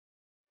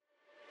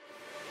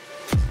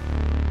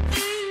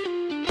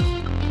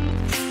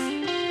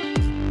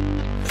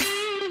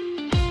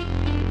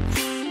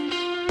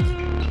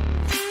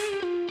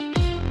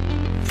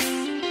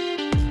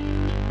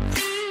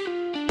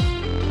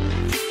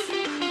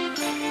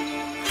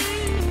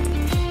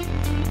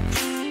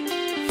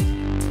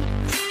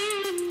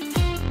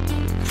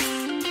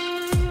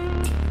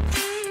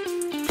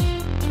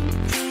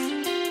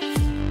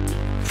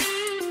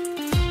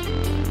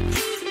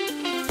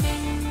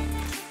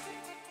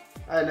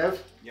Hi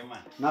Nev. Yeah man.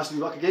 Nice to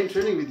be back again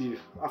training with you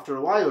after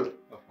a while.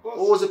 Of course.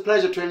 Always a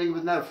pleasure training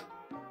with Nev.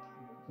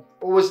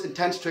 Always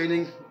intense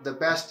training, the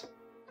best.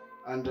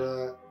 And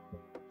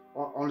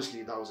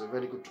honestly, that was a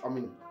very good, I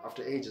mean,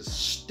 after ages,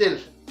 still,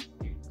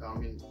 I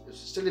mean, it's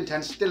still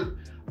intense, still.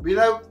 You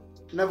know,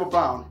 Neville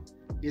Brown,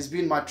 he's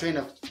been my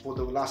trainer for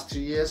the last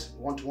 3 years,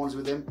 one-to-ones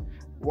with him.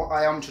 What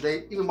I am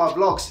today, even my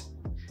vlogs,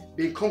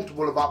 being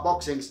comfortable about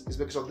boxing is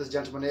because of this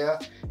gentleman here.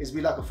 He's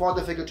been like a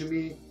father figure to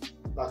me,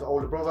 like an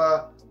older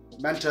brother,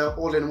 mentor,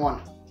 all in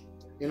one.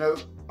 You know,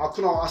 I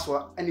couldn't ask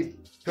for any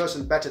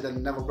person better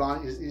than Neville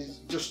Brown. He's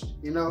just,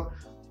 you know,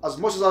 as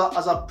much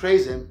as I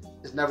praise him,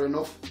 it's never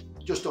enough.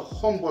 Just a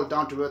humble,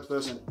 down-to-earth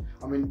person.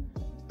 I mean,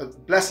 a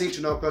blessing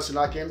to know a person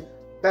like him.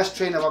 Best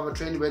trainer I've ever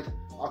trained with.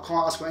 I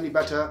can't ask for any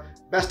better.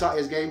 Best at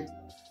his game.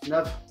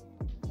 Nev,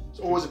 it's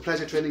always a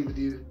pleasure training with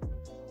you.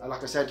 And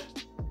like I said,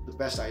 the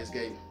best at his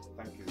game.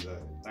 Thank you, sir.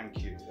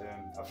 Thank you.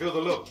 I feel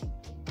the love.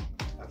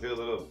 I feel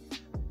the love.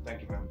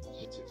 Thank you very much.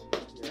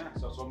 Yeah,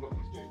 so that's what I'm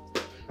looking to do.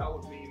 That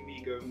would mean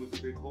me going with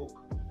the big hook.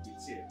 You'd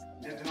see it.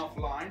 Anything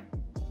offline,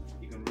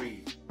 you can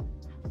read.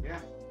 Yeah,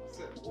 that's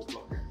it. Or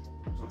block it.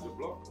 So to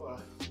block, block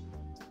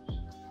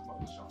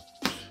the shot.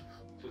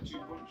 So 2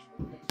 punch.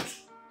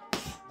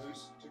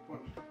 Loose, 2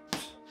 punch.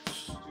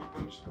 2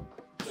 punch.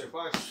 So if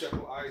I step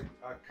up, I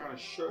kind of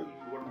show you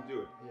what I'm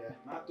doing. Yeah.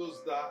 And that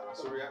does that.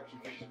 That's a reaction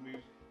for you to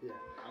move. Yeah.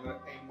 I'm going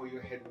to aim where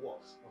your head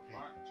was. Okay.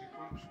 Right, 2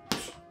 punch.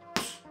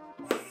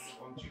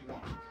 1, 2,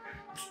 1.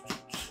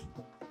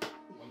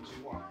 1,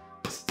 2, 1.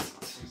 You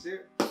see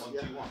it? 1, 2,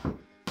 1.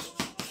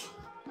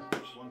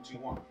 1, 2,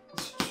 1.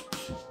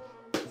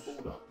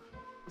 Hold up.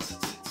 1,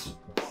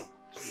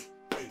 2,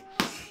 3.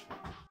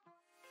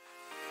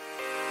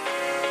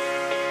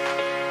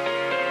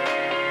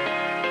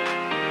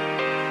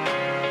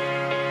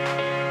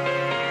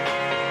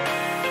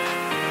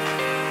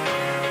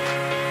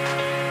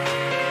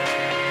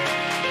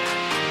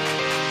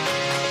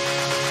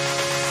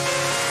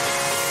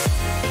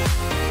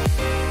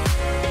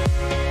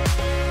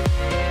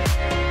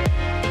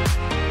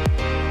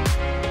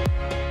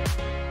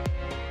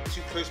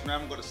 I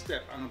haven't got a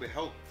step, I'm going to be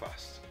held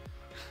fast.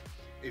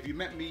 If you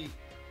met me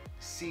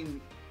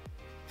seen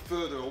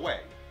further away,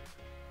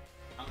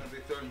 I'm going to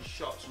be throwing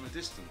shots from a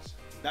distance.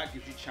 That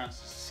gives you a chance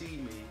to see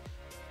me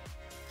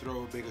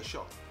throw a bigger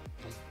shot.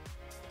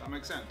 That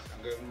makes sense?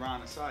 I'm going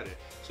around inside it.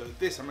 So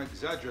this, I'm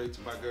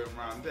exaggerating by going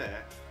around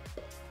there,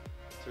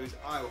 so his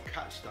eye will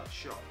catch that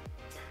shot.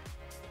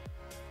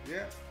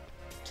 Yeah?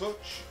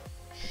 Touch,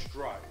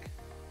 strike.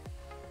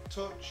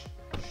 Touch,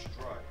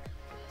 strike.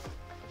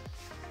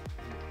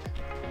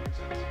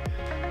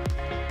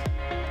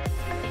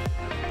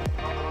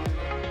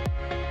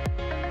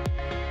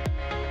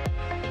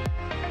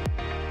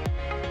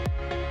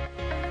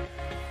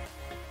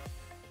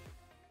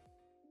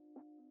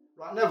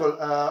 Right, Neville,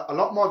 a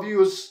lot more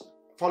viewers,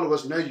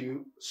 followers know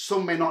you.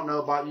 Some may not know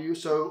about you.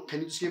 So can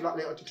you just give like a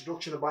little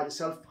introduction about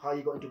yourself, how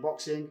you got into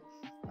boxing,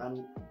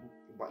 and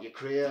about your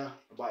career,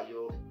 about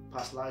your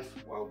past life?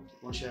 Well, you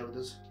want to share with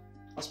us?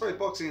 I suppose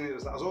boxing, I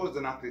was always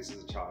an athlete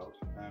as a child.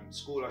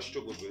 School I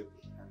struggled with,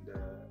 and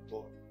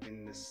but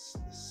in the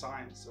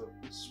science of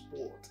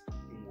sport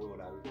in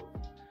world I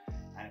loved.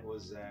 And it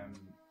was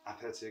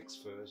athletics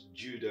first,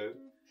 judo,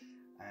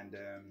 and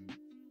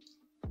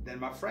then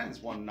my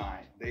friends one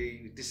night,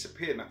 they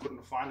disappeared and I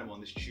couldn't find them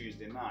on this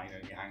Tuesday night. You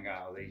know, you hang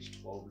out at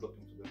age 12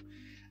 looking for them.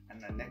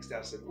 And the next day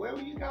I said, where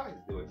were you guys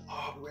doing?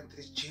 Oh, we went to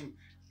this gym,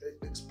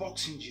 this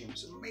boxing gym,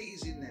 it's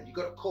amazing there, you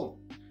gotta come.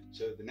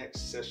 So the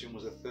next session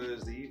was a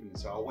Thursday evening,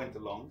 so I went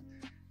along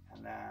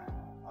and I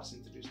was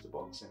introduced to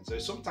boxing. So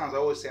sometimes I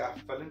always say I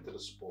fell into the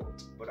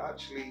sport, but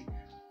actually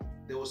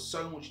there was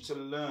so much to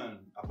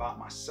learn about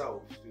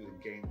myself through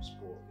the game of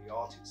sport. The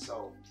art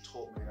itself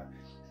taught me that.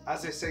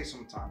 As they say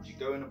sometimes, you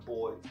go in a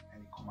boy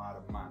and you come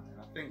out a man.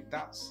 And I think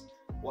that's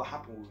what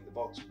happened with the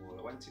boxing world.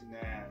 I went in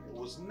there and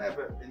it was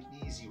never an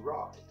easy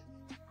ride.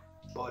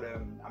 But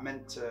I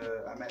met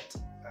a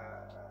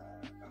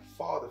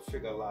father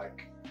figure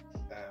like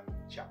a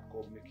chap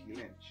called Mickey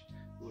Lynch,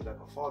 who was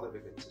like a father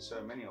figure to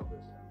so many of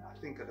us. And I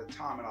think at the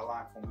time in our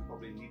life when we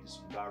probably needed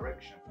some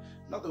direction,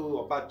 not that we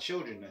were bad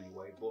children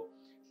anyway, but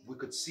we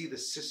could see the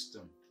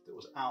system that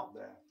was out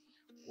there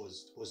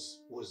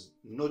was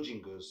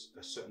nudging us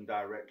a certain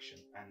direction,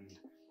 and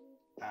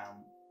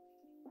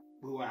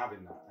we weren't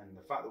having that. And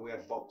the fact that we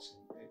had boxing,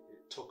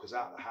 it took us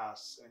out of the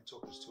house and it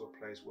took us to a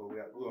place where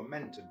we were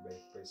mentored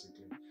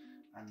basically.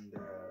 And the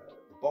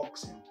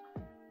boxing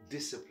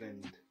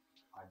disciplined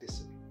my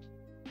discipline.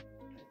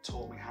 It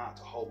taught me how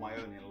to hold my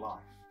own in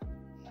life,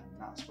 and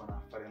that's when I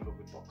fell in love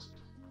with boxing.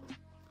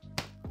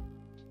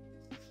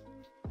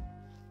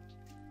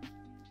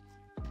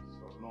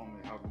 So I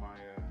normally have my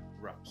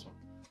wraps on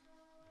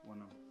when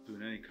I'm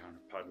doing any kind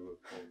of pad work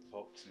or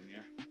boxing,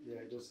 yeah?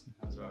 Yeah, it does.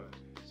 So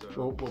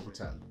We'll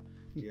pretend.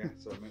 Yeah,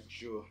 so I make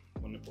sure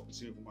when I put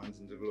my hands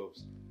in the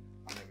gloves,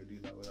 I never do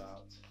that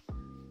without.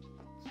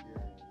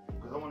 Yeah,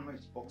 because I want to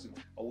make boxing.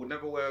 I'd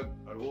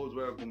always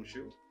wear a gum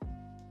shoe.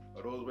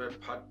 I'd always wear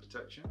pad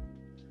protection.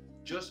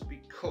 Just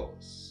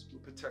because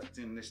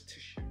protecting this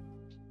tissue.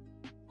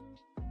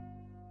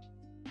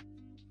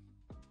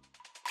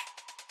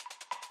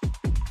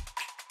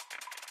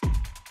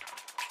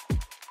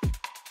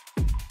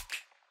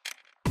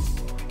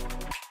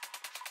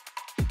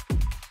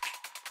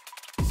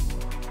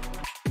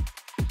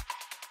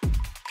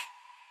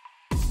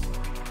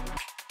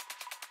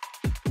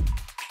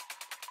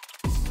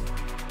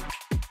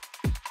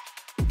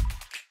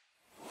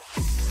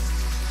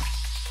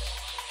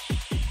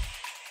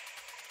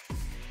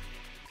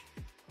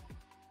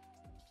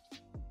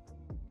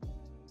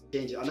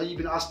 Change it. I know you've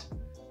been asked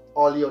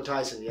Ali or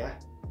Tyson, yeah?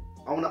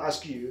 I want to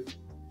ask you,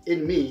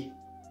 in me,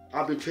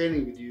 I've been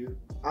training with you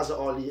as a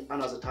Ali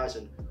and as a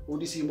Tyson. Who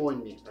do you see more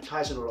in me, a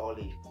Tyson or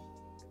Ali?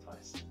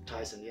 Tyson.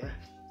 Tyson, yeah?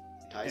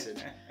 Tyson.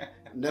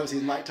 Never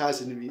seen Mike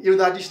Tyson in me. Even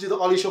though I used to do the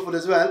Ali shuffle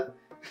as well.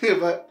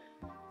 But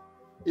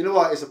you know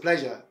what? It's a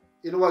pleasure.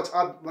 You know what?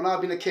 When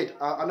I've been a kid,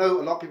 I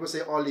know a lot of people say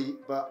Ali,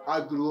 but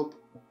I grew up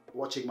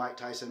watching Mike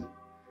Tyson.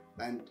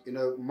 And you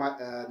know,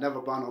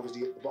 Neville Brown,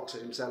 obviously a boxer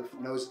himself,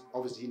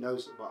 obviously he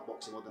knows about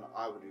boxing more than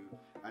I would do.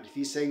 And if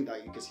he's saying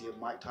that you can see a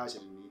Mike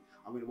Tyson in me,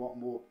 I'm going to want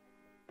more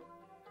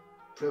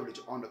privilege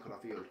on the colour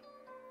field.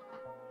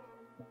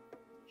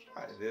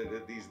 Right.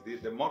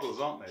 They're models,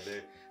 aren't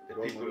they? They're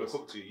people who look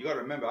up to you. You got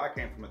to remember, I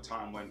came from a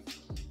time when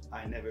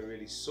I never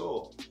really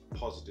saw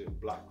positive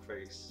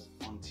blackface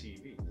on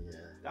TV. Yeah.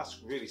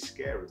 That's really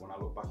scary when I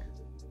look back at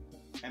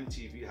it.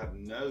 MTV had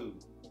no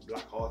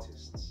black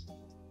artists.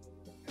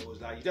 It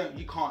was like,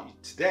 you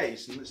can't, today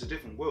it's a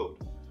different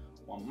world.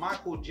 When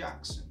Michael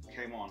Jackson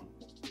came on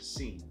the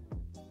scene,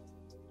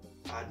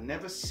 I'd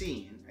never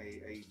seen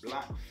a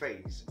black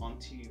face on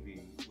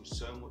TV with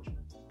so much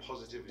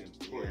positivity and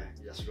pull. Yeah,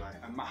 that's right.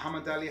 And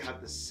Muhammad Ali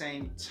had the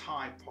same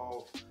type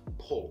of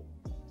pull.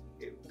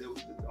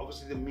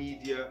 Obviously the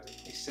media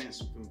is saying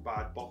something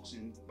bad,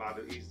 boxing bad,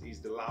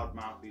 he's the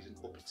loudmouth, he's an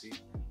uppity,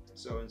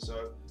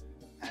 so-and-so.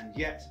 And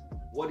yet,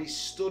 what he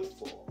stood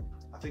for,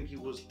 I think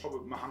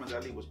Muhammad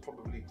Ali was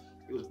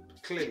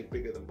clearly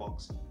bigger than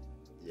boxing.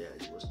 Yeah,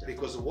 he was definitely.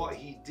 Because of what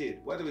he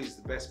did, whether he's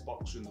the best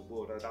boxer in the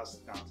world, that's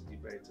down to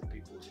debate and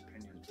people's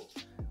opinions.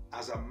 But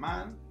as a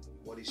man,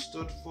 what he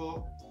stood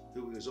for,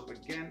 who he was up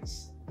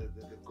against,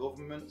 the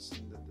governments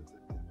and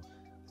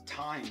the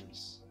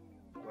times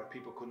where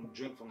people couldn't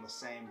drink from the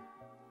same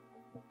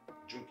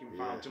drinking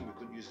fountain, we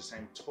couldn't use the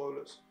same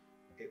toilets.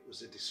 It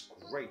was a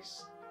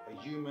disgrace, a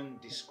human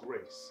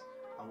disgrace.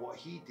 And what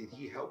he did,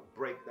 he helped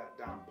break that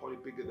down, probably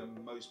bigger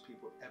than most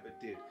people ever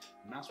did.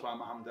 And that's why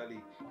Muhammad Ali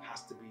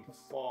has to be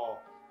far,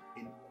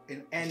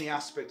 in any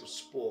aspect of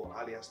sport,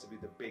 Ali has to be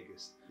the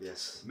biggest.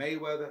 Yes.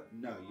 Mayweather,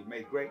 no, you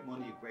made great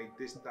money, you made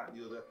this, that,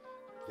 the other.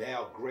 They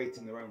are great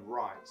in their own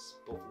rights.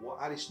 But for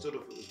what Ali stood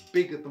up for, it was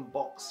bigger than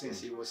boxing.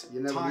 Yes, he was.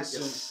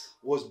 Tyson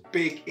was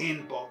big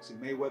in boxing.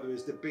 Mayweather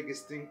is the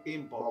biggest thing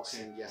in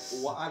boxing. Yes.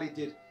 But what Ali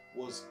did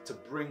was to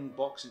bring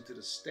boxing to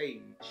the stage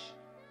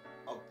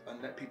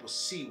and let people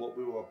see what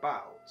we were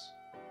about.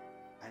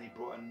 And he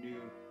brought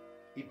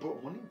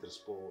money into the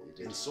sport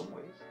in some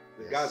ways.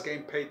 The guys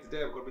getting paid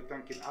today, I've got to be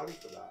thanking Ali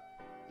for that.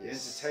 The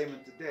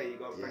entertainment today, you've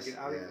got to be thanking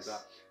Ali for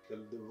that. The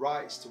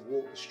rights to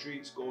walk the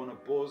streets, go on a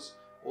buzz,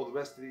 all the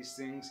rest of these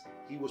things,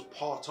 he was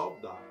part of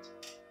that.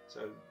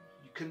 So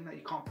you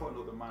can't put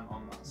another man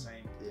on that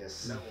same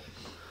level.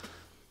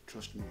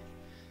 Trust me.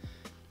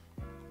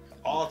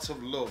 Art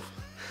of love.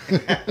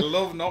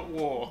 Love, not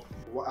war.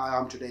 What I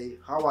am today,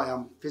 how I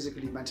am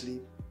physically,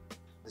 mentally,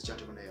 this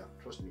gentleman here,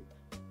 trust me,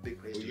 big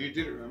praise to you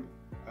did it, remember?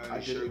 I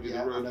did it,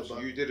 the ropes.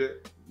 You did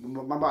it.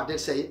 Remember, I did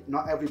say,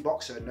 not every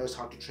boxer knows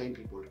how to train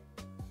people.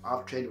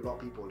 I've trained a lot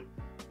of people.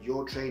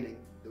 Your training,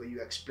 the way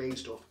you explain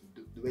stuff,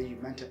 the way you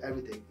mentor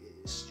everything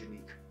is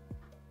unique.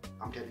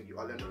 I'm telling you,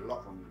 I learned a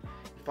lot from you.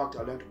 In fact,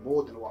 I learned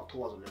more than what I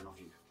thought I was learn off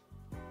you.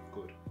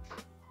 Good.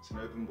 It's an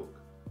open book.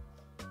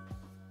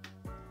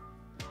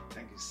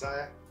 Thank you,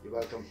 Sire. You're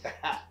welcome.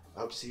 I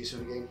hope to see you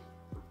soon again.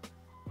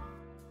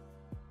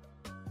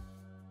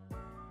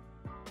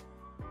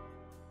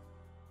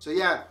 So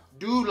yeah,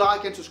 do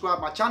like and subscribe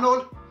my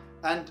channel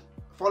and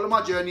follow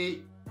my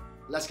journey.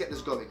 Let's get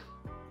this going.